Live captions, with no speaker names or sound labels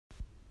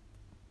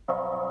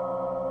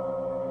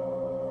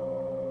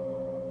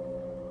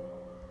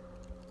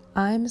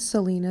I'm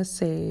Selena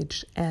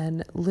Sage,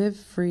 and Live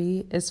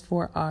Free is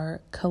for our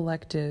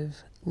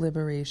collective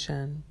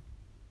liberation.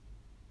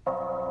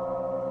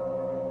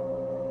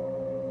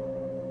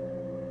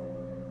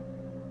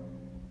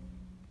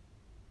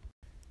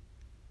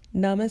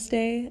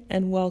 Namaste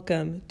and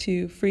welcome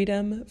to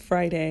Freedom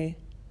Friday.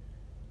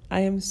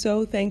 I am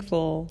so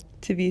thankful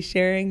to be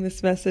sharing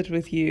this message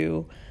with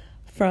you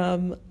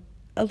from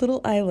a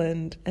little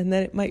island, and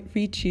that it might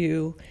reach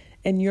you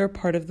in your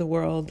part of the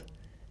world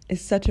is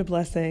such a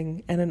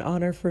blessing and an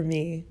honor for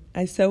me.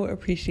 I so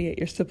appreciate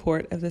your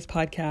support of this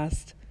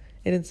podcast.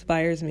 It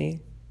inspires me.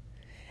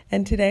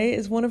 And today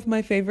is one of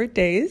my favorite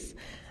days.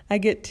 I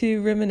get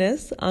to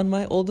reminisce on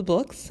my old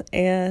books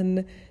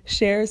and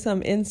share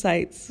some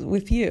insights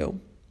with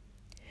you.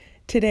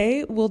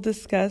 Today we'll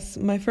discuss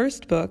my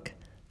first book,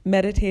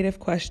 Meditative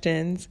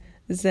Questions,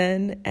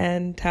 Zen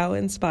and Tao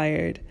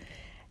Inspired.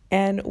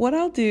 And what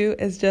I'll do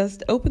is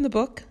just open the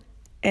book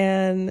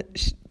and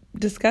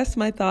discuss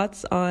my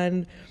thoughts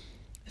on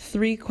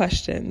 3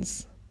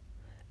 questions.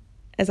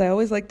 As I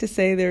always like to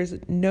say, there's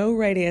no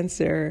right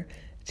answer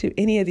to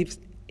any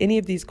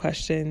of these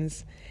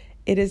questions.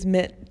 It is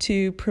meant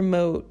to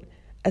promote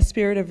a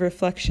spirit of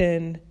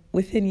reflection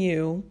within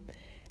you,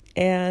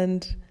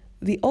 and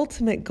the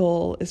ultimate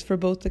goal is for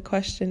both the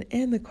question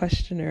and the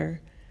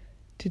questioner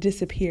to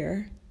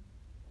disappear.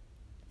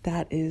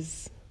 That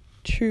is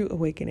true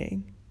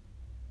awakening,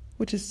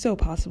 which is so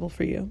possible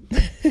for you.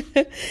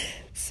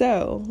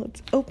 So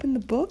let's open the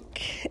book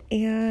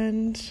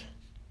and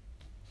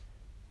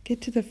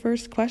get to the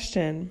first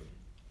question.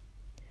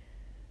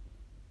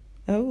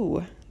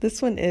 Oh,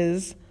 this one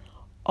is,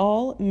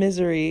 all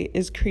misery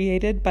is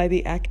created by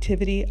the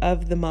activity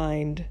of the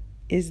mind.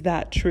 Is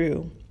that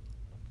true?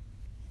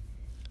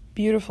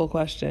 Beautiful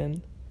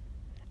question.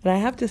 And I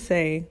have to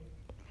say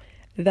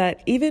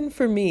that even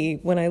for me,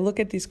 when I look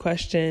at these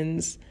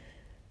questions,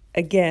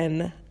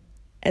 again,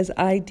 as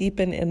I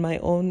deepen in my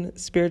own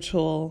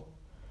spiritual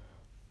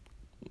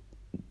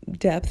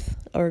depth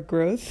or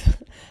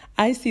growth,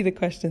 I see the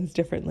questions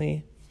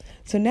differently.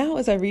 So now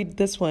as I read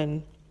this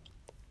one,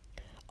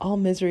 all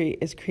misery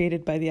is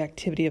created by the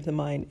activity of the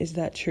mind. Is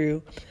that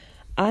true?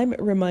 I'm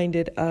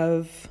reminded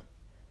of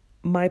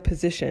my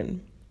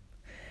position.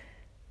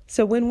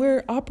 So when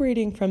we're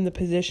operating from the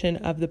position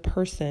of the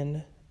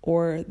person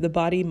or the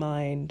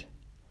body-mind,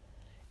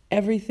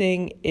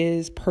 everything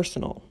is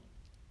personal.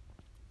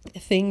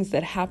 Things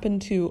that happen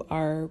to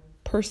our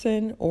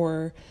person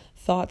or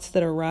thoughts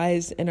that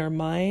arise in our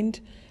mind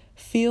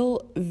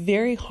feel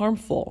very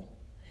harmful.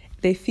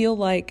 They feel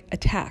like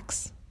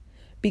attacks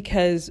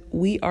because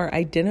we are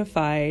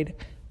identified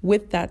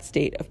with that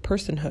state of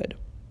personhood.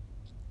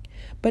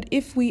 But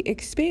if we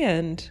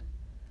expand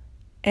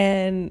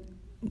and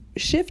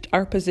shift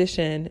our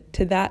position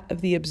to that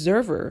of the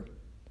observer,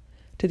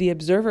 to the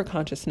observer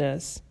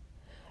consciousness,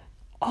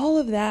 all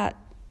of that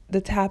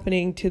that's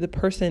happening to the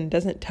person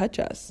doesn't touch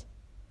us.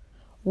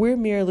 We're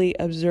merely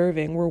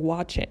observing, we're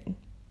watching.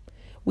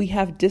 We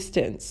have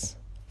distance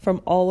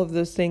from all of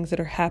those things that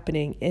are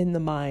happening in the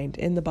mind,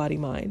 in the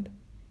body-mind.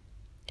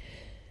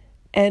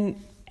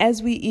 And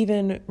as we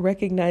even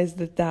recognize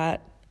that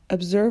that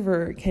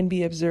observer can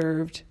be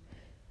observed,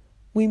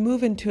 we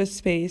move into a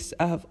space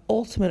of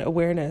ultimate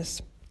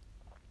awareness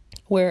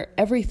where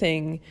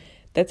everything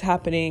that's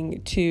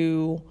happening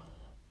to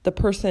the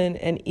person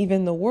and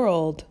even the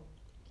world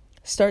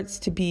starts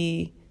to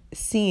be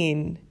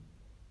seen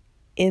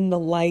in the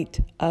light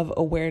of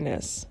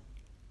awareness.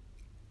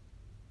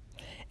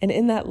 And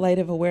in that light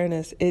of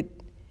awareness,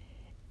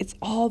 it's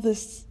all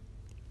this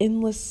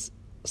endless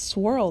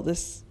swirl,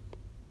 this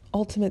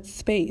ultimate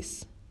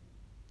space.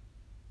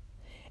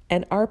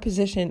 And our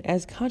position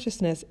as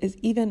consciousness is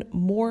even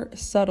more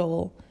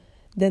subtle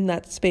than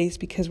that space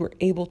because we're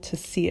able to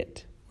see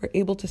it. We're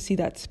able to see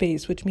that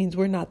space, which means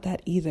we're not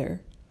that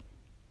either.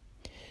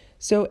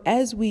 So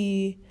as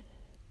we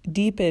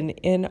deepen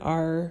in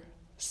our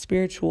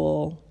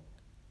spiritual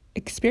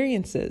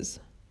experiences,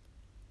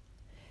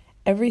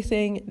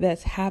 everything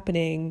that's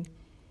happening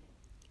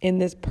in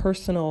this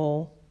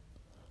personal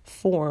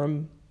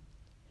form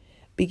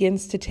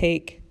begins to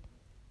take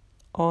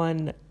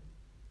on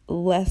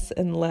less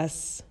and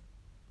less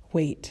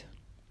weight.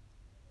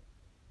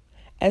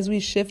 As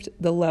we shift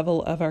the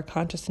level of our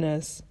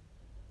consciousness,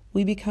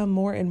 we become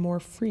more and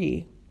more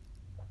free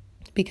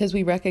because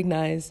we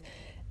recognize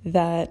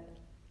that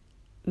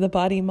the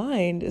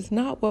body-mind is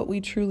not what we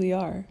truly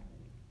are.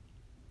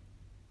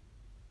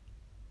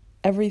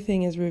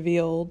 Everything is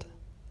revealed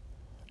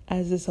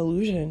as this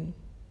illusion,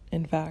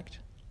 in fact.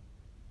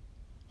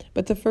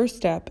 But the first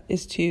step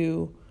is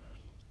to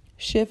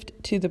shift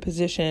to the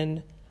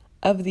position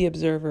of the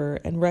observer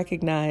and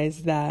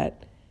recognize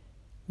that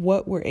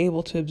what we're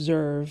able to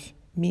observe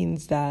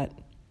means that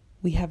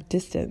we have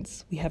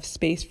distance, we have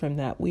space from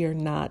that. We are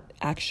not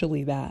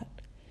actually that.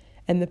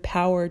 And the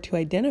power to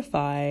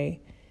identify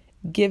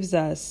gives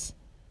us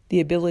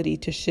the ability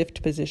to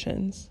shift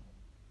positions.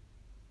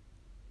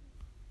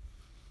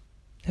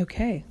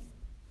 Okay,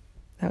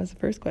 that was the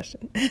first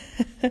question.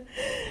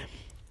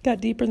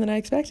 Got deeper than I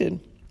expected.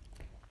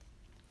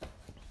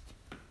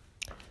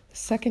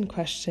 Second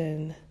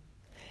question.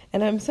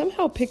 And I'm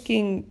somehow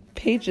picking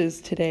pages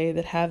today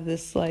that have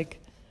this like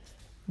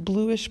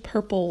bluish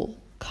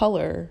purple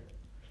color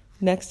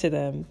next to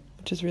them,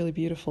 which is really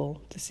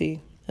beautiful to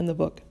see in the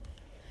book.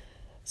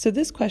 So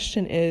this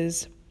question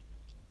is,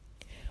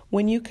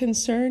 when you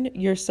concern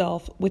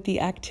yourself with the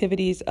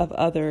activities of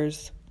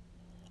others,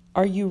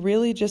 are you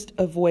really just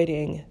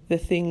avoiding the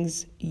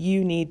things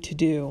you need to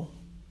do?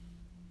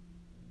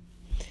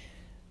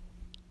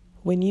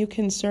 When you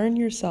concern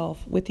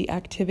yourself with the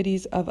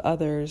activities of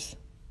others,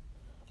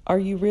 are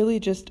you really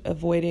just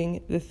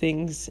avoiding the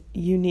things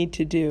you need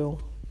to do?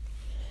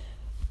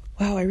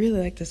 Wow, I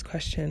really like this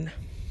question.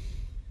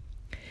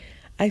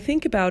 I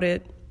think about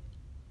it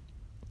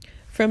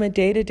from a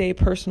day-to-day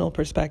personal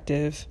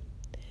perspective,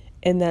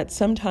 in that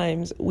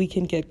sometimes we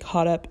can get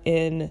caught up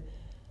in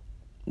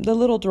the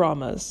little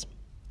dramas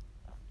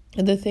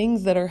and the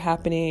things that are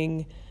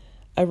happening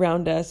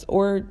around us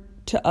or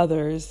to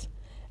others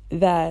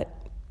that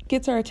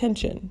gets our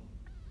attention.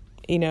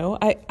 You know,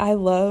 I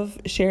love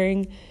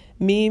sharing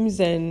memes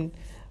and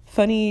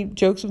funny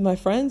jokes with my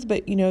friends,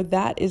 but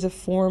that is a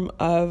form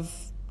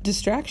of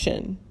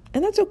distraction,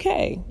 and that's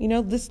okay.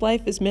 This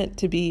life is meant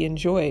to be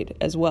enjoyed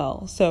as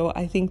well. So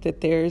I think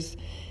that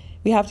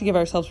we have to give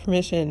ourselves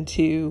permission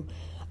to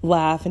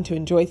laugh and to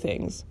enjoy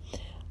things.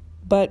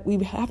 But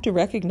we have to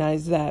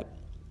recognize that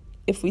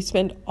if we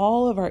spend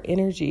all of our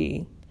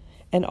energy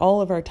and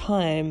all of our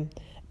time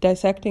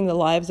dissecting the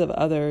lives of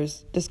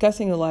others,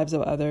 discussing the lives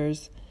of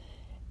others,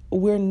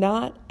 we're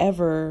not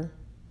ever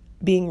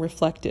being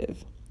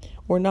reflective.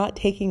 We're not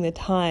taking the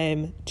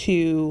time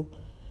to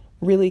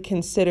really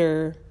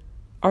consider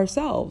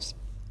ourselves.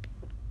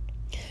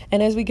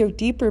 And as we go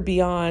deeper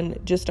beyond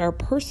just our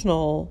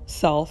personal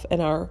self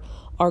and our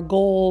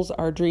goals,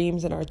 our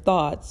dreams, and our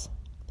thoughts,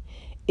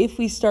 if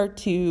we start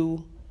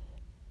to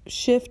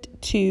shift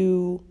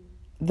to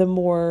the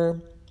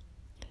more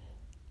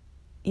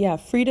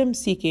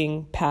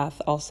freedom-seeking path,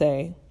 I'll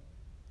say,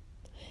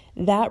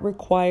 that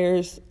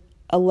requires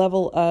a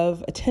level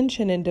of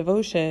attention and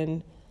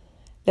devotion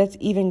that's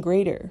even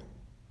greater,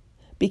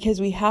 because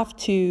we have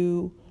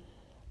to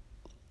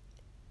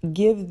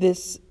give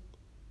this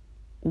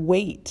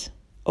weight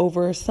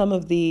over some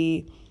of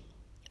the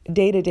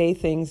day-to-day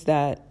things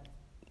that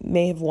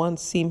may have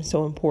once seemed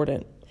so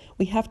important.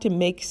 We have to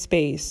make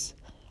space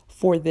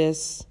for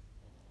this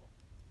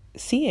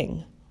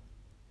seeing.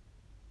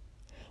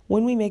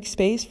 When we make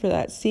space for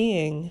that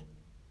seeing,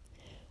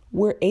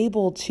 we're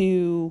able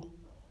to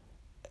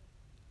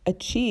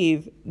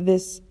achieve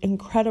this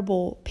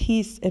incredible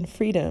peace and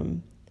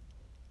freedom.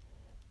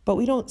 But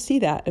we don't see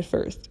that at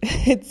first.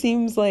 It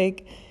seems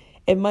like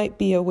it might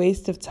be a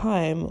waste of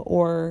time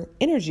or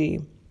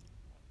energy.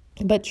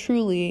 But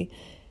truly,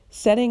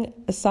 setting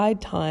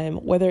aside time,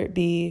 whether it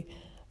be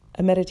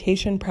a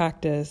meditation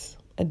practice,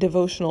 a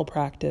devotional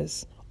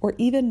practice, or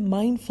even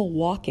mindful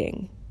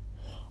walking,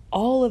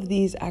 all of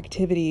these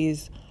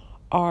activities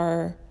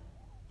are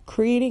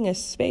creating a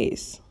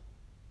space.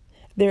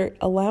 They're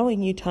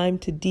allowing you time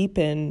to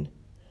deepen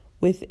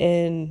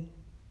within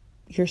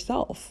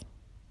yourself,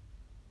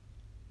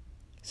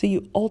 so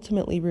you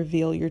ultimately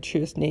reveal your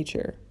truest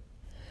nature.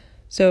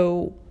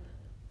 So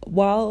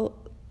while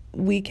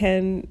we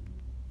can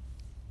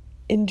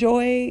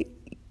enjoy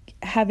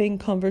having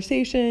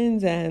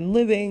conversations and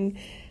living,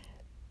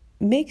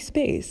 make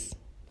space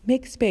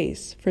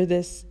for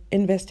this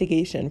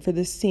investigation, for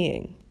this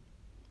seeing,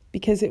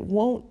 because it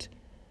won't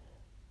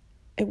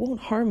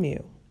harm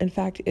you. In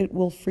fact, it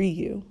will free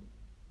you.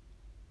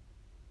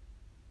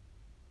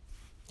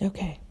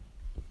 Okay.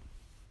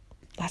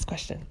 Last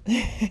question.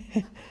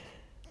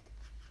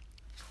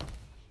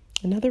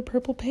 Another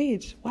purple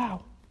page.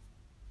 Wow.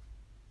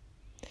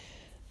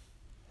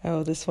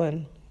 Oh, this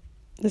one.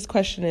 This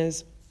question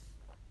is,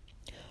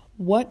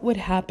 what would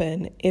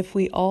happen if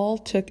we all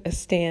took a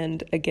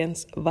stand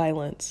against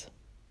violence?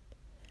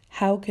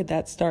 How could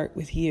that start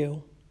with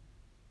you?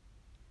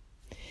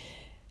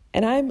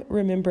 And I'm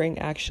remembering,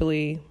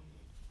 actually,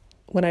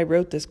 when I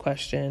wrote this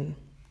question,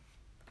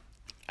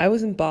 I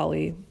was in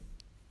Bali,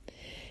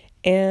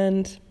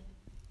 and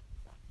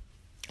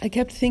I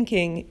kept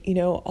thinking,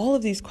 all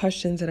of these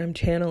questions that I'm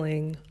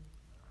channeling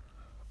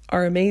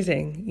are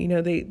amazing.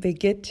 They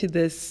get to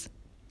this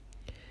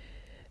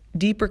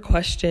deeper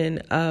question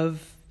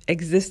of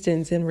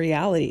existence and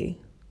reality.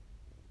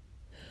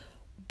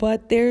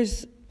 But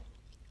there's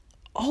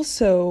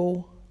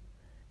also,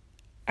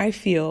 I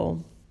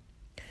feel,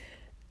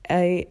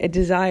 a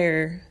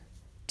desire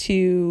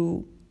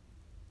to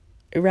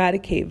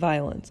eradicate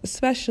violence,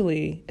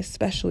 especially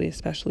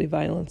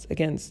violence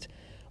against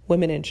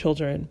women and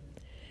children.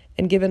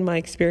 And given my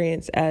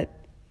experience at,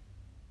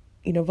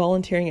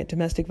 volunteering at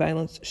domestic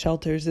violence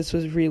shelters, this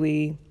was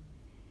really,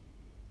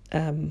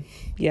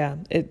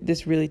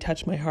 this really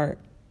touched my heart.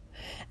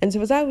 And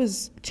so as I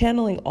was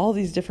channeling all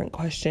these different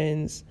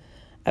questions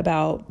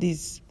about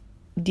these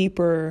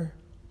deeper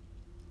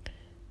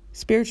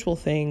spiritual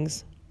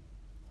things,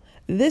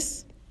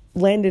 this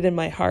landed in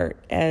my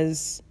heart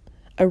as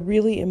a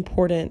really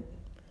important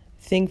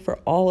thing for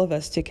all of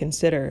us to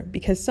consider,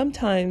 because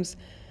sometimes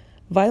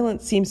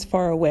violence seems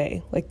far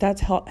away, like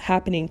that's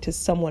happening to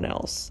someone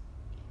else.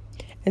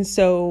 And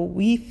so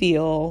we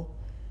feel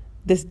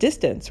this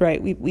distance,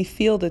 right? We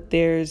feel that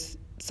there's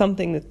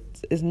something that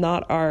is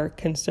not our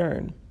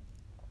concern.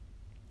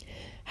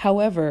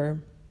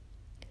 However,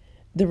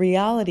 the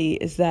reality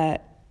is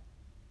that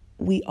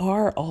we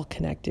are all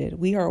connected.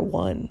 We are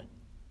one.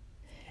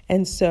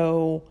 And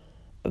so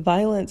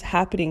violence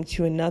happening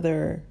to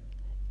another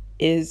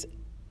is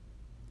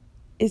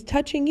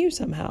touching you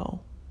somehow,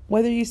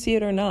 whether you see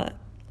it or not.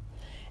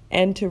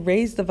 And to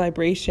raise the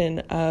vibration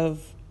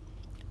of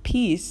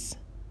peace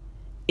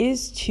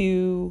is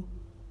to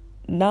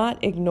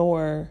not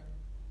ignore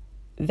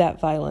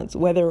that violence,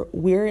 whether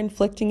we're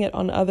inflicting it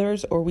on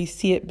others or we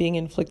see it being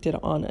inflicted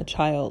on a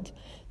child.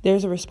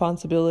 There's a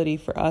responsibility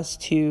for us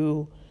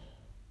to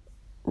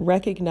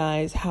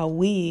recognize how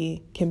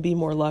we can be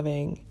more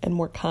loving and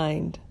more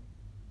kind,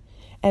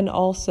 and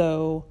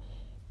also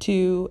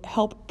to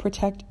help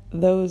protect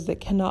those that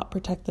cannot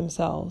protect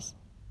themselves.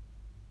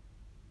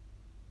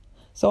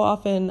 So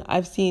often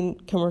I've seen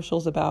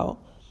commercials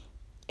about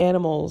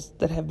animals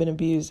that have been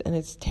abused, and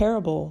it's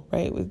terrible,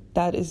 right?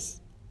 That is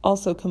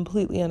also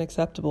completely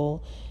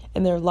unacceptable.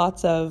 And there are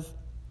lots of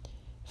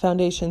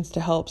foundations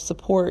to help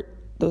support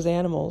those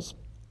animals.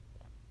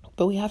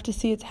 But we have to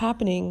see it's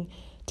happening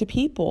to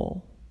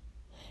people.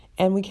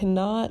 And we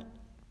cannot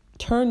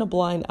turn a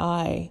blind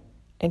eye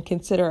and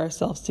consider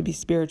ourselves to be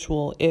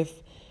spiritual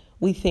if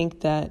we think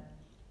that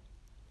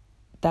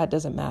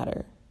doesn't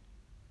matter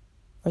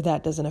or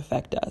that doesn't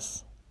affect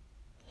us.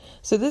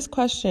 So this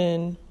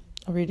question,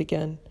 I'll read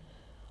again.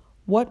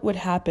 What would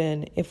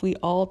happen if we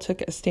all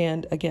took a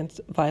stand against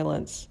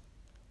violence?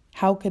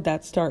 How could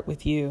that start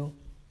with you?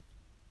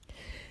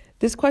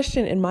 This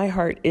question in my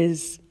heart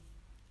is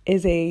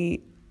a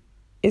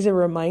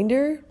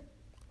reminder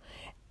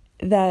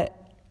that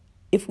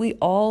if we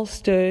all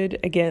stood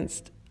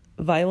against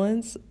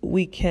violence,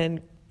 we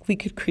could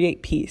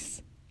create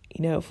peace.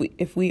 You know,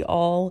 if we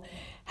all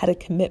had a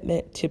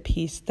commitment to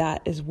peace,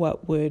 that is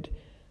what would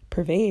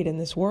pervade in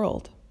this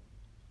world.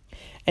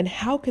 And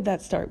how could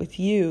that start with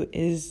you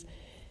is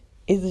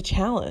a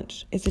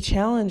challenge. It's a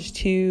challenge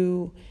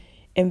to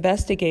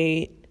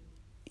investigate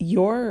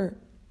your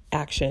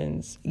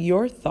actions,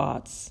 your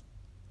thoughts,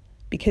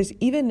 because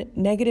even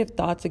negative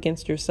thoughts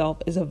against yourself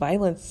is a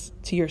violence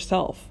to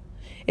yourself.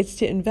 It's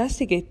to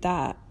investigate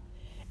that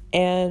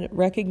and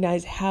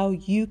recognize how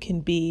you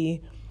can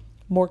be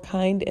more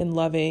kind and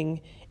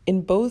loving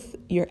in both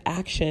your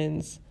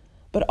actions,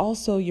 but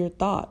also your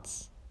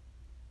thoughts.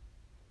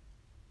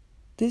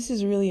 This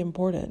is really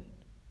important,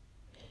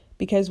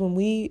 because when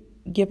we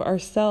give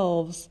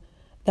ourselves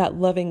that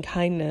loving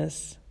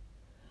kindness,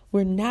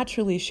 we're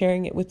naturally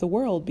sharing it with the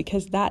world,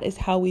 because that is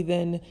how we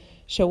then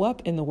show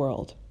up in the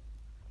world.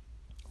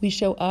 We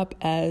show up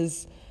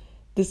as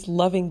this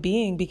loving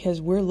being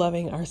because we're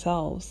loving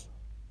ourselves.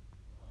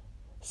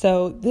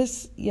 So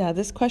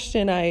this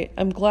question,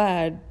 I'm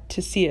glad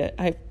to see it.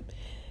 I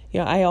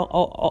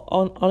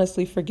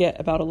honestly forget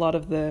about a lot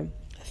of the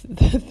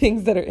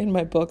things that are in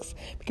my books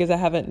because I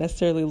haven't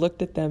necessarily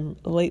looked at them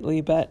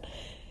lately. But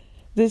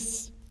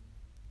this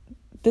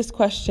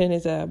question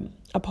is a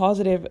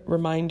positive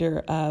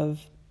reminder of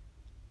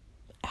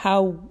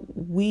how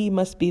we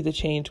must be the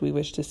change we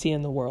wish to see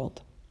in the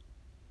world.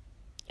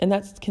 And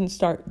that can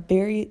start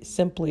very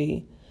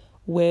simply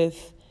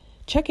with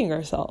checking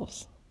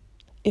ourselves.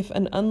 If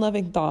an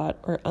unloving thought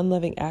or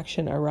unloving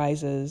action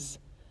arises,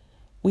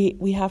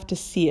 we have to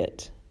see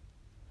it.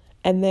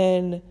 And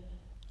then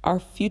our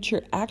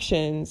future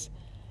actions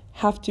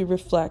have to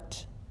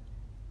reflect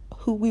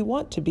who we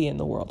want to be in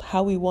the world,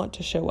 how we want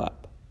to show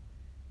up.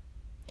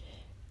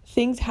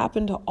 Things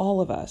happen to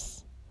all of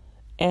us,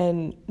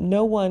 and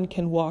no one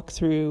can walk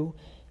through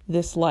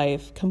this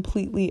life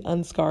completely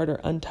unscarred or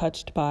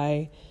untouched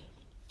by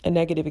a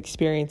negative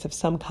experience of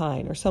some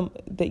kind, or some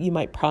that you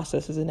might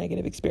process as a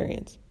negative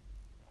experience.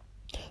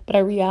 But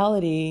our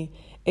reality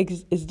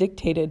is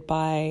dictated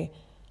by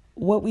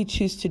what we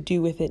choose to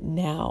do with it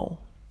now,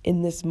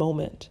 in this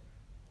moment.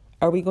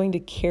 Are we going to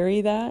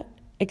carry that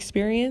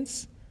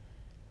experience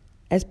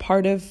as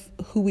part of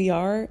who we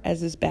are,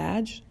 as this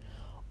badge?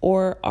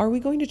 Or are we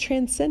going to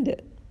transcend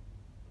it?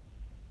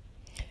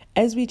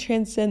 As we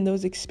transcend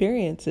those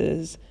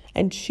experiences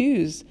and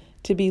choose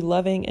to be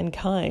loving and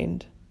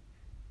kind,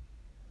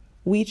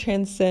 we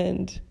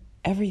transcend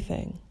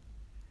everything.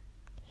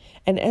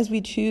 And as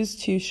we choose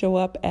to show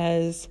up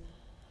as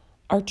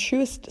our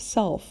truest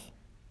self,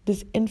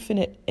 this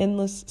infinite,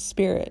 endless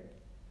spirit,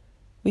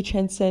 we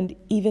transcend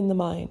even the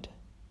mind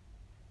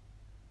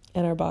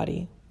and our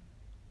body.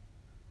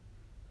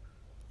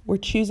 We're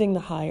choosing the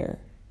higher.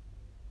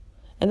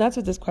 And that's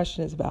what this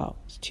question is about,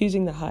 is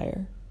choosing the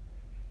higher.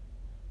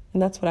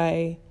 And that's what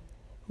I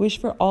wish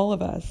for all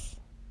of us.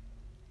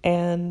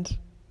 And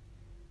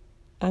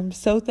I'm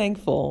so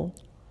thankful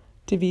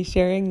to be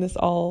sharing this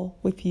all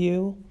with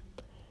you.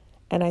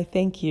 And I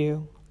thank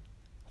you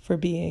for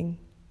being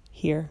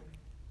here.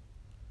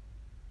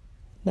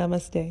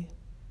 Namaste.